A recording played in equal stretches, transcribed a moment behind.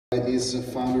Is a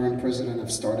founder and president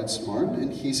of Started Smart,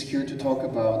 and he's here to talk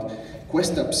about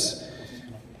Questups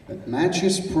that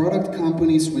matches product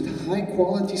companies with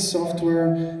high-quality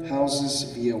software houses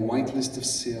via whitelist of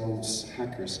sales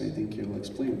hackers. I think you'll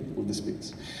explain what this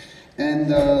means. And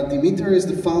Dimitar is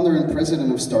the founder and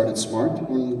president of Started Smart,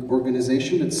 an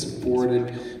organization that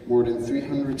supported more than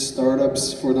 300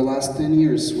 startups for the last 10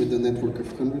 years with a network of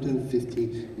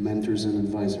 150 mentors and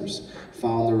advisors.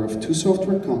 Founder of 2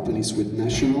 software companies with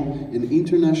national and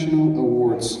international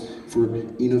awards for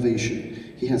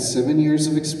innovation. He has 7 years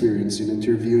of experience in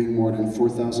interviewing more than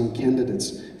 4,000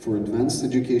 candidates for advanced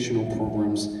educational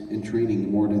programs and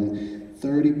training. More than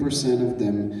 30% of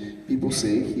them, people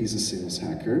say he's a sales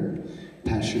hacker,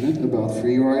 passionate about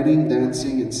free writing,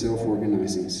 dancing, and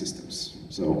self-organizing systems.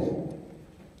 So,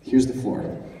 here's the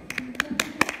floor.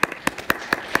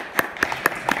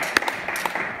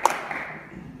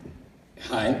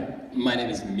 Hi, my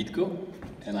name is Mitko,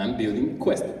 and I'm building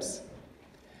Questups.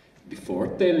 Before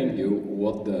telling you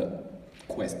what the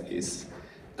Quest is,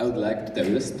 I would like to tell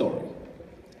you a story.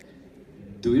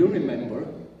 Do you remember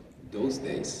those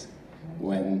days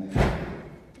when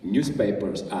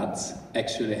newspapers ads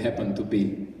actually happen to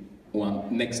be one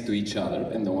next to each other,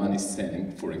 and the one is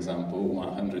selling, for example,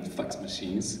 100 fax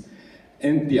machines,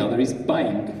 and the other is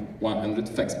buying 100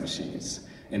 fax machines?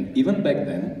 And even back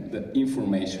then, the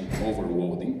information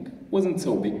overloading wasn't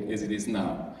so big as it is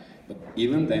now. But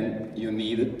even then, you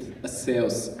needed a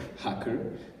sales hacker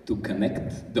to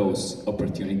connect those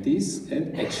opportunities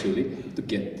and actually to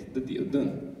get the deal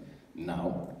done.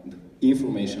 Now, the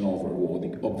information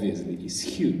overloading obviously is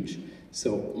huge.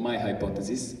 So my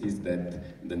hypothesis is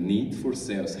that the need for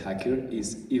sales hackers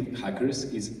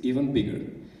is even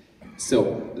bigger.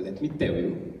 So let me tell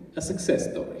you a success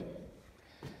story.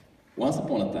 Once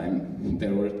upon a time,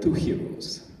 there were 2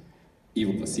 heroes,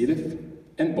 Ivo Vasiliev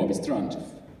and Bobby Strangev.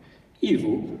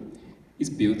 Ivo is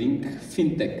building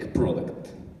fintech product,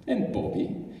 and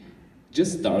Bobby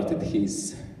just started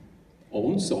his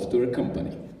own software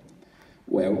company.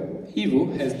 Well,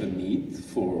 Ivo has the need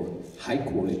for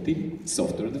high-quality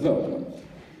software development,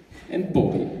 and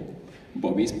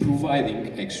Bobby is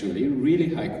providing actually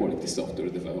really high-quality software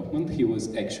development. He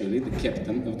was actually the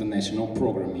captain of the national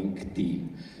programming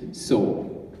team.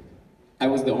 So I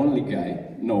was the only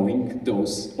guy knowing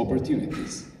those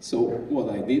opportunities. So what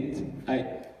I did, I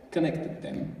connected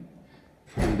them.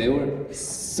 And they were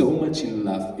so much in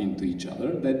love into each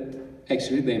other that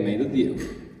actually they made a deal.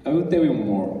 I will tell you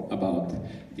more about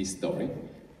this story.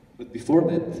 But before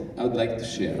that, I would like to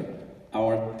share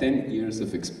our 10 years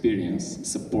of experience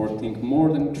supporting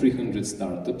more than 300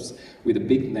 startups with a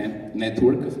big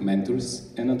network of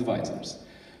mentors and advisors.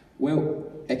 Well,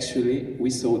 actually, we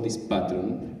saw this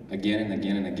pattern again and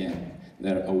again and again.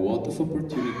 There are a lot of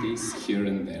opportunities here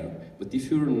and there, but if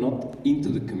you're not into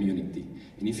the community,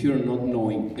 and if you're not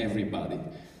knowing everybody,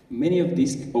 many of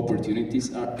these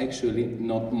opportunities are actually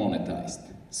not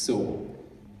monetized. So,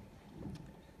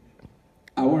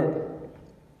 our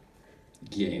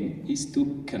game is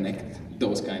to connect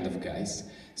those kind of guys.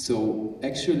 So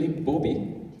actually Bobby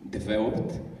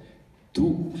developed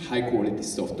 2 high-quality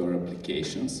software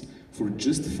applications for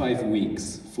just 5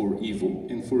 weeks for Ivo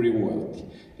and for Royalty.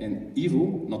 And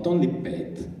Ivo not only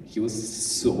paid, he was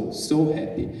so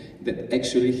happy that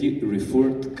actually he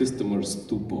referred customers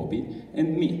to Bobby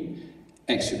and me.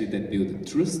 Actually, that built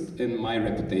trust, and my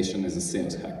reputation as a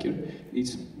sales hacker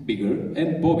is bigger,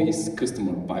 and Bobby's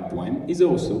customer pipeline is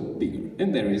also bigger.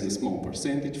 And there is a small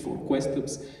percentage for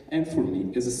Questups and for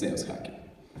me as a sales hacker.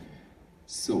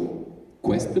 So,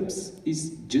 Questups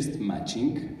is just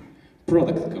matching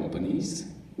product companies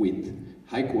with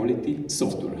high-quality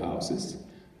software houses.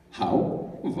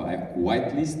 How? Via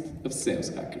whitelist of sales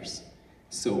hackers.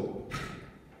 So,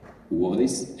 what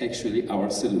is actually our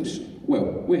solution?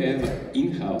 Well, we have an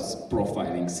in-house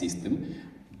profiling system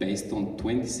based on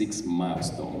 26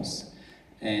 milestones,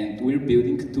 and we're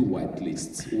building 2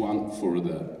 whitelists, one for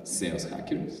the sales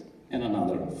hackers and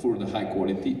another for the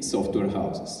high-quality software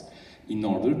houses, in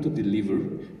order to deliver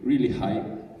really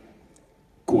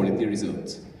high-quality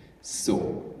results. So,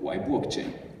 why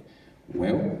blockchain?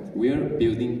 Well, we are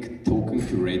building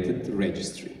token-curated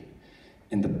registry,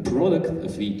 and the product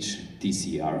of each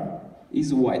TCR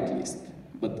is a whitelist.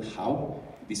 But how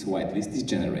this whitelist is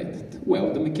generated?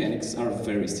 Well, the mechanics are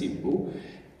very simple.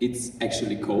 It's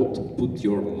actually called put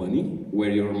your money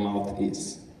where your mouth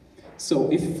is.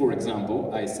 So if, for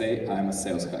example, I say I'm a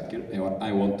sales hacker and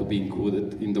I want to be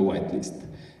included in the whitelist,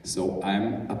 so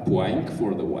I'm applying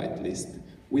for the whitelist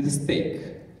with a stake,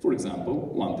 for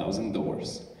example,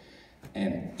 $1,000.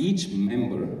 And each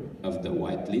member of the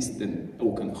whitelist and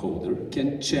token holder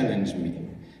can challenge me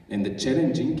And the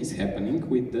challenging is happening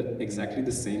with exactly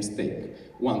the same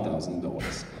stake,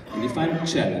 $1,000. And if I'm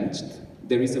challenged,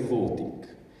 there is a voting.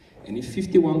 And if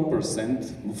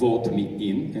 51% vote me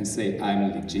in and say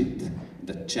I'm legit,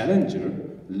 the challenger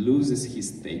loses his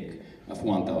stake of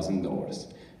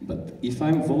 $1,000. But if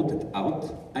I'm voted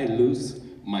out, I lose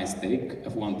my stake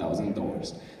of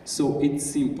 $1,000. So it's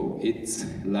simple. It's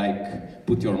like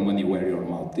put your money where your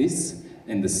mouth is,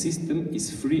 and the system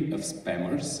is free of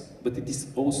spammers, but it is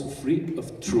also free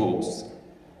of trolls.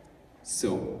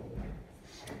 So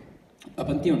up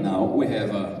until now, we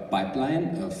have a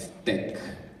pipeline of tech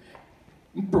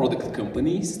product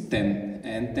companies,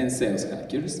 10 sales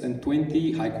hackers, and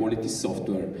 20 high-quality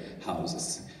software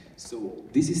houses. So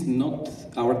this is not,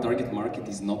 our target market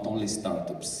is not only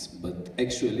startups, but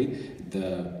actually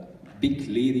the big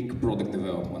leading product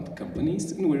development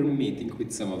companies, and we're meeting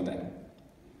with some of them.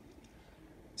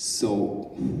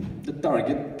 So the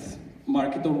target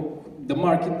market, or the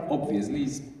market obviously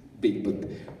is big, but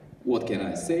what can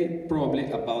I say?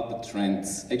 Probably about the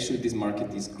trends. Actually, this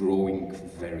market is growing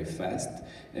very fast,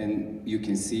 and you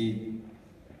can see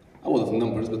a lot of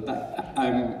numbers, but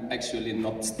I'm actually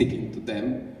not sticking to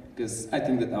them, because I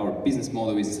think that our business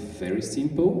model is very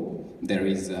simple. There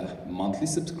is a monthly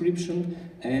subscription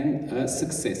and a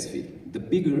success fee. The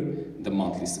bigger the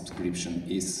monthly subscription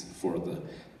is for the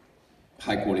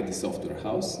high-quality software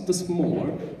house, the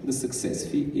smaller the success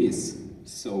fee is.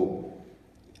 So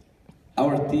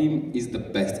our team is the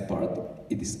best part.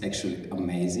 It is actually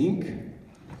amazing.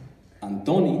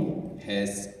 Antoni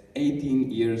has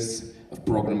 18 years of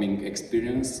programming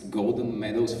experience, golden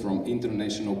medals from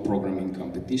international programming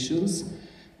competitions.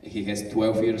 He has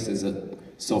 12 years as a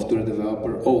software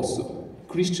developer also.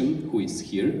 Christian, who is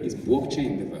here, is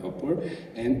blockchain developer,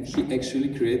 and he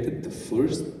actually created the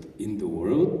first in the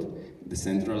world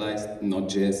decentralized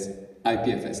Node.js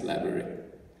IPFS library.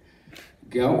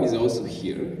 Gao is also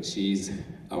here. She is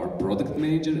our product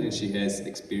manager, and she has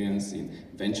experience in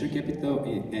venture capital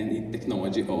and in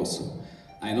technology also.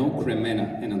 I know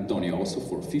Cremena and Antonio also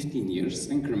for 15 years,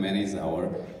 and Cremena is our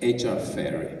HR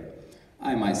fairy.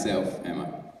 I myself am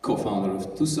a co-founder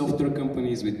of 2 software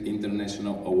companies with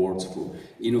international awards for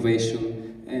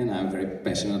innovation, and I'm very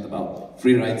passionate about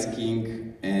freeride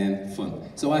skiing and fun.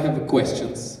 So I have 3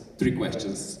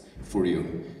 questions for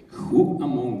you. Who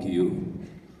among you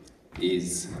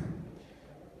is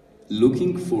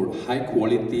looking for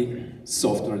high-quality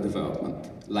software development,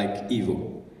 like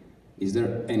Evo? Is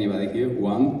there anybody here?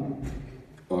 1?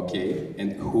 Okay.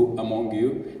 And who among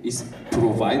you is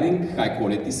providing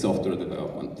high-quality software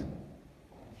development?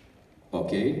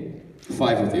 Okay.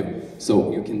 5 of you.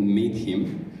 So you can meet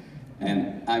him.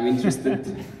 And I'm interested,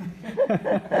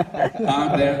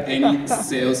 are there any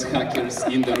sales hackers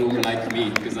in the room like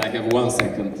me? Because I have 1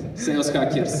 second. Sales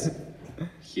hackers.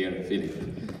 Here, Philip.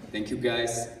 Thank you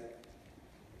guys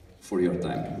for your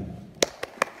time.